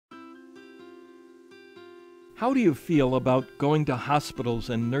How do you feel about going to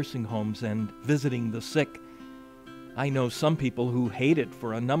hospitals and nursing homes and visiting the sick? I know some people who hate it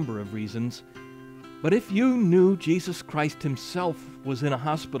for a number of reasons. But if you knew Jesus Christ himself was in a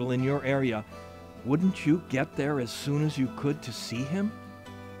hospital in your area, wouldn't you get there as soon as you could to see him?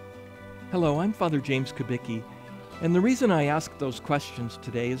 Hello, I'm Father James Kubicki, and the reason I ask those questions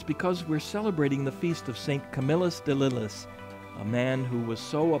today is because we're celebrating the feast of St. Camillus de Lillis, a man who was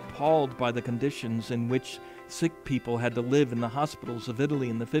so appalled by the conditions in which sick people had to live in the hospitals of Italy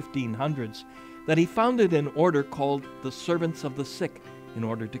in the 1500s that he founded an order called the Servants of the Sick in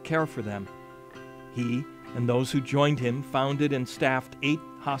order to care for them. He and those who joined him founded and staffed 8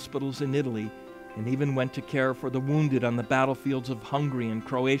 hospitals in Italy and even went to care for the wounded on the battlefields of Hungary and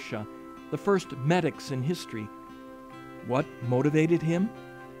Croatia, the first medics in history. What motivated him?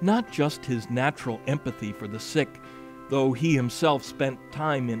 Not just his natural empathy for the sick, though he himself spent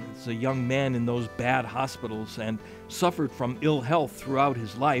time as a young man in those bad hospitals and suffered from ill health throughout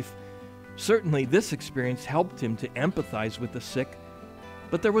his life. Certainly this experience helped him to empathize with the sick.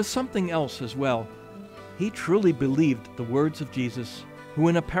 But there was something else as well. He truly believed the words of Jesus, who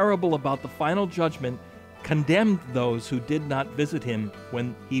in a parable about the final judgment condemned those who did not visit him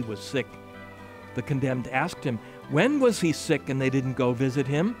when he was sick. The condemned asked him, when was he sick and they didn't go visit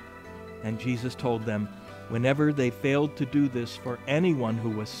him? And Jesus told them, whenever they failed to do this for anyone who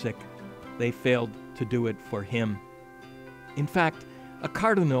was sick, they failed to do it for him. In fact, a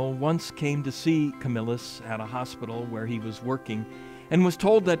cardinal once came to see Camillus at a hospital where he was working and was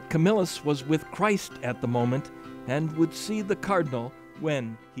told that Camillus was with Christ at the moment and would see the cardinal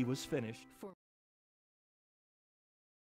when he was finished.